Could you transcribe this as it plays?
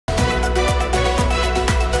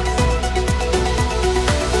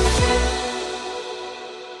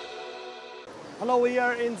over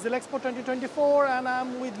here in Xylexpo 2024, and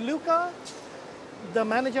I'm with Luca, the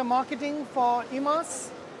manager marketing for IMAS.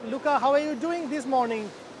 Luca, how are you doing this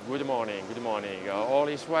morning? Good morning, good morning. All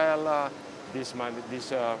is well. This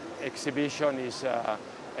exhibition is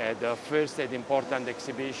the first and important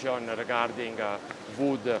exhibition regarding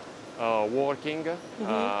wood working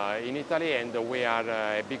in Italy, and we are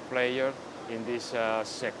a big player in this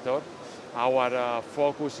sector. Our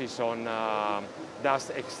focus is on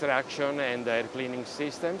dust extraction and air cleaning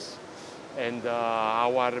systems, and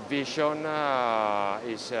our vision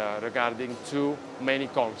is regarding two main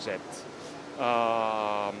concepts.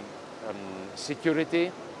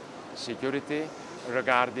 Security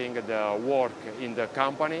regarding the work in the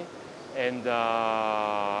company, and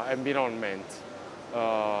environment.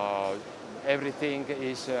 Everything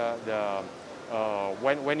is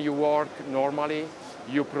when you work normally,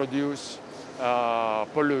 you produce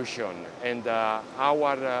pollution, and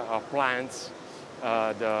our plants,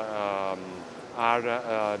 the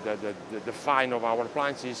fine of our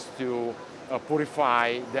plants is to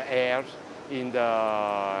purify the air in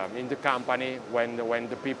the company when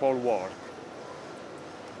the people work.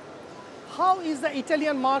 How is the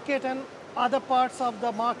Italian market and other parts of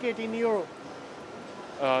the market in Europe?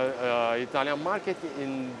 Italian market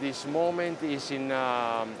in this moment is in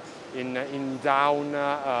down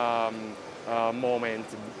moment.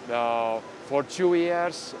 For 2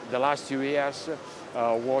 years, the last 2 years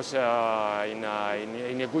was in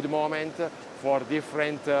a good moment for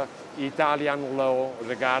different Italian law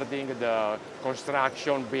regarding the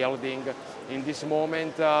construction building. In this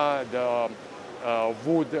moment, the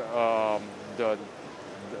wood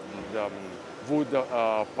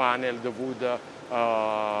panel, the wood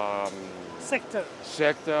sector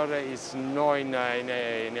is not in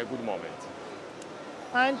a good moment.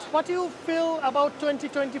 And what do you feel about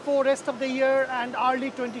 2024, rest of the year, and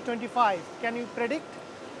early 2025? Can you predict?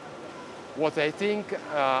 What I think,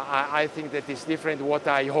 I think that is different what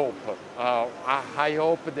I hope. I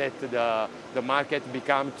hope that the market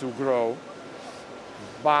become to grow,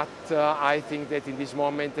 but I think that in this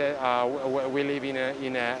moment we live in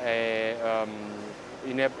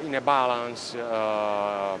a balance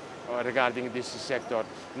regarding this sector.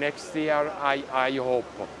 Next year I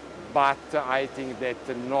hope, but I think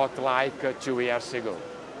that not like 2 years ago.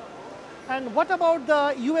 And what about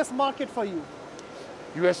the US market for you?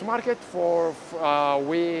 US market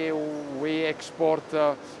we export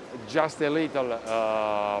just a little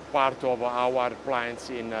part of our plants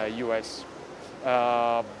in US,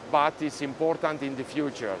 but it's important in the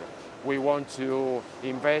future. We want to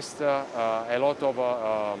invest a lot of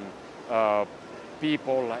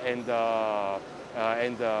people and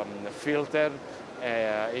filter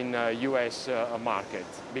in US market,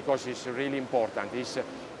 because it's really important. It's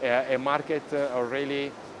a market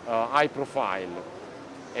really high profile,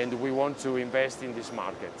 and we want to invest in this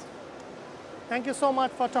market. Thank you so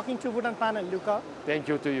much for talking to Wood and Panel, Luca. Thank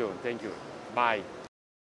you to you. Thank you. Bye.